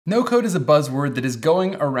No-code is a buzzword that is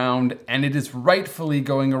going around, and it is rightfully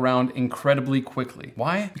going around incredibly quickly.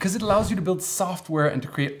 Why? Because it allows you to build software and to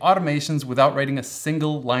create automations without writing a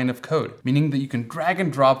single line of code, meaning that you can drag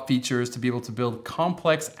and drop features to be able to build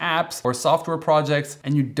complex apps or software projects,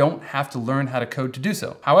 and you don't have to learn how to code to do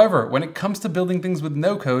so. However, when it comes to building things with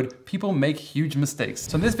no-code, people make huge mistakes.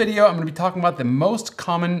 So in this video, I'm going to be talking about the most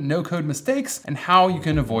common no-code mistakes and how you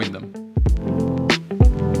can avoid them.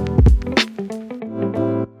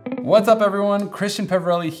 What's up everyone, Christian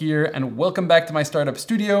Peverelli here, and welcome back to my startup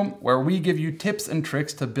studio, where we give you tips and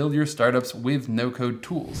tricks to build your startups with no-code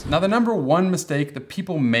tools. Now, the number one mistake that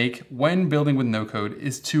people make when building with no-code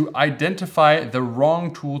is to identify the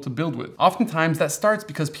wrong tool to build with. Oftentimes that starts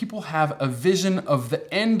because people have a vision of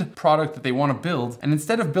the end product that they want to build, and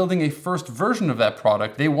instead of building a first version of that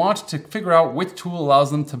product, they want to figure out which tool allows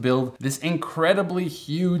them to build this incredibly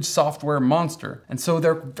huge software monster. And so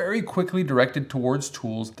they're very quickly directed towards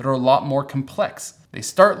tools that are a lot more complex. They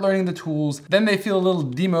start learning the tools, then they feel a little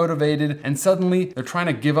demotivated, and suddenly they're trying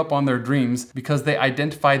to give up on their dreams because they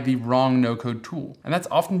identified the wrong no-code tool. And that's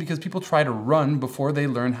often because people try to run before they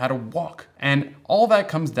learn how to walk. And all that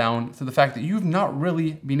comes down to the fact that you've not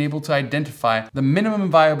really been able to identify the minimum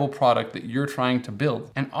viable product that you're trying to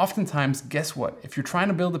build. And oftentimes, guess what? If you're trying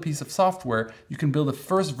to build a piece of software, you can build a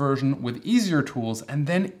first version with easier tools and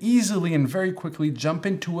then easily and very quickly jump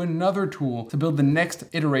into another tool to build the next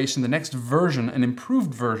iteration, the next version, an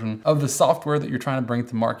improved version of the software that you're trying to bring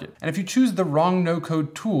to market. And if you choose the wrong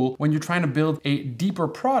no-code tool when you're trying to build a deeper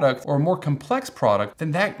product or a more complex product,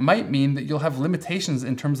 then that might mean that you'll have limitations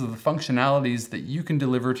in terms of the functionality that you can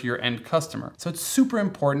deliver to your end customer. So it's super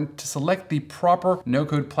important to select the proper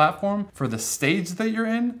no-code platform for the stage that you're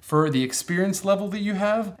in, for the experience level that you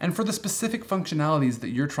have, and for the specific functionalities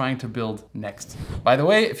that you're trying to build next. By the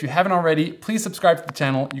way, if you haven't already, please subscribe to the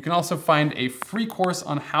channel. You can also find a free course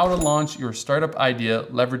on how to launch your startup idea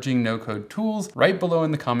leveraging no-code tools right below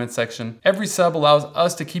in the comment section. Every sub allows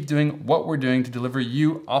us to keep doing what we're doing to deliver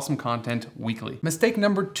you awesome content weekly. Mistake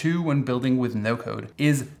number two when building with no-code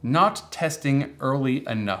is not testing early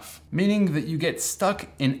enough, meaning that you get stuck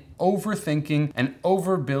in overthinking and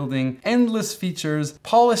overbuilding endless features,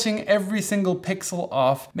 polishing every single pixel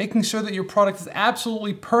off, making sure that your product is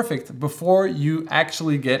absolutely perfect before you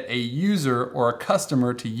actually get a user or a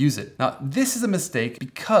customer to use it. Now, this is a mistake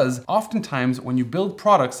because oftentimes when you build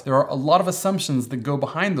products, there are a lot of assumptions that go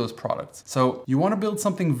behind those products. So you want to build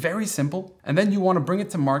something very simple, and then you want to bring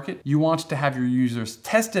it to market. You want to have your users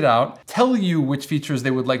test it out, tell you which features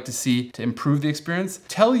they would like to see to improve the experience,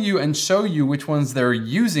 tell you and show you which ones they're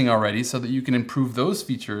using already so that you can improve those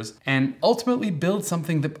features, and ultimately build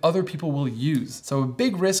something that other people will use. So a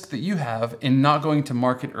big risk that you have in not going to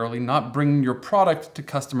market early, not bringing your product to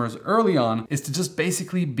customers early on, is to just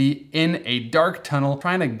basically be in a dark tunnel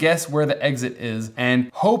trying to guess where the exit is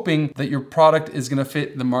and hoping that your product is going to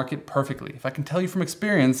fit the market perfectly. If I can tell you from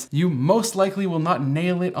experience, you most likely will not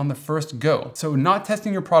nail it on the first go. So not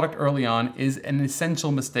testing your product early on is an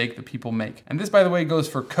essential mistake that people make. And this, by the way, goes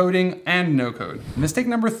for coding and no code. Mistake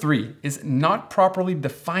number three is not properly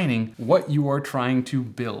defining what you are trying to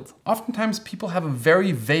build. Oftentimes people have a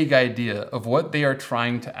very vague idea of what they are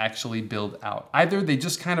trying to actually build out. Either they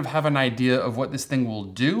just kind of have an idea of what this thing will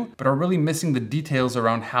do, but are really missing the details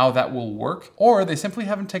around how that will work, or they simply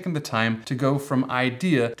haven't taken the time to go from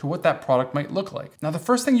idea to what that product might look like. Now, the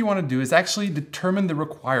first thing you want to do is actually determine the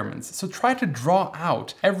requirements. So try to draw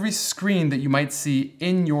out every screen that you might see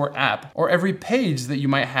in your app, or every page that you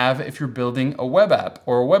might have if you're building a web app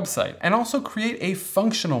or a website, and also create a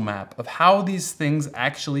functional map of how these things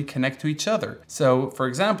actually connect to each other. So for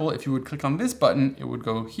example, if you would click on this button, it would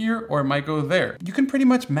go here or it might go there. You can pretty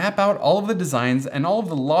much map out all of the designs and all of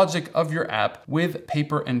the logic of your app with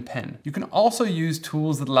paper and pen. You can also use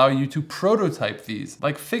tools that allow you to prototype these,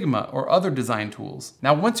 like Figma or other design tools.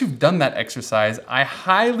 Now, once you've done that exercise, I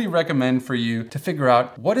highly recommend for you to figure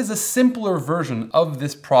out what is a simpler version of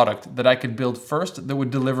this product that I could build first that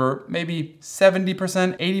would deliver maybe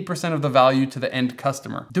 70%, 80% of the value to the end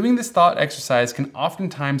customer. Doing this thought exercise can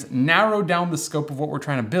oftentimes narrow down the scope of what we're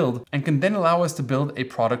trying to build and can then allow us to build a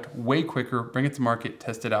product way quicker, bring it to market,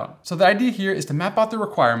 test it out. So the idea here is to map out the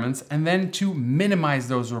requirements and then to minimize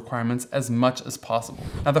those requirements as much as possible.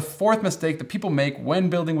 Now, the fourth mistake that people make when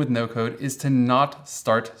building with no code is to not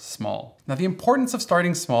start small. Now, the importance of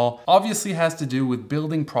starting small obviously has to do with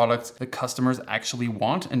building products that customers actually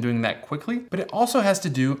want and doing that quickly, but it also has to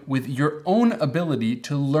do with your own ability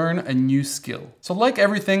to learn a new skill. So like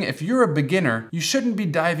everything, if you're a beginner, you shouldn't be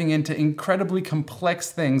diving into incredibly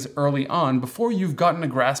complex things early on before you've gotten a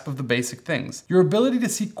grasp of the basic things. Your ability to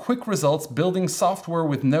see quick results building software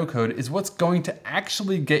with no code is what's going to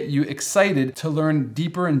actually get you excited to learn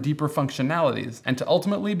deeper and deeper functionalities and to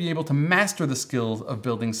ultimately be able to master the skills of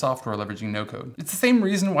building software leveraging no code. It's the same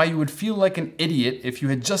reason why you would feel like an idiot if you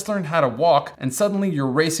had just learned how to walk and suddenly you're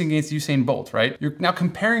racing against Usain Bolt, right? You're now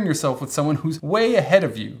comparing yourself with someone who's way ahead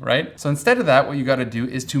of you, right? So instead of that, what you gotta do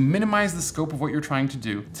is to minimize the scope of what you're trying to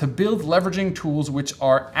do, to build leveraging tools which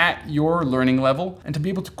are at your learning level, and to be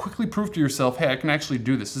able to quickly prove to yourself, hey, I can actually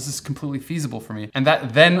do this. This is completely feasible for me. And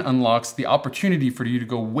that then unlocks the opportunity for you to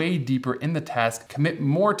go way deeper in the task, commit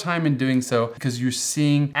more time in doing so because you're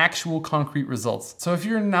seeing actual concrete results. So if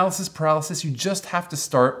you're in analysis paralysis, you just have to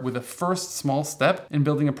start with a first small step in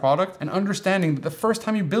building a product and understanding that the first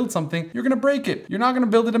time you build something, you're gonna break it. You're not gonna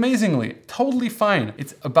build it amazingly. Totally fine.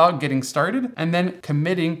 It's about getting started and then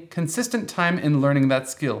committing consistent time in learning that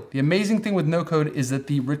skill. The amazing thing with no code is that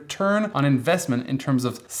the return on investment in terms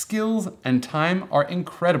of skills and time are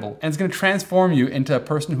incredible. And it's gonna transform you into a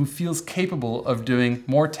person who feels capable of doing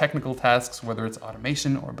more technical tasks, whether it's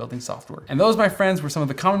automation or building software. And those, my friends, were some of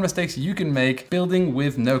the common mistakes you can make building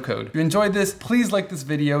with no code. If you enjoyed this, please like this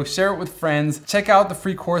video, share it with friends, check out the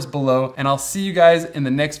free course below, and I'll see you guys in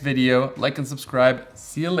the next video. Like and subscribe.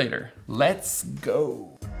 See you later. Let's go.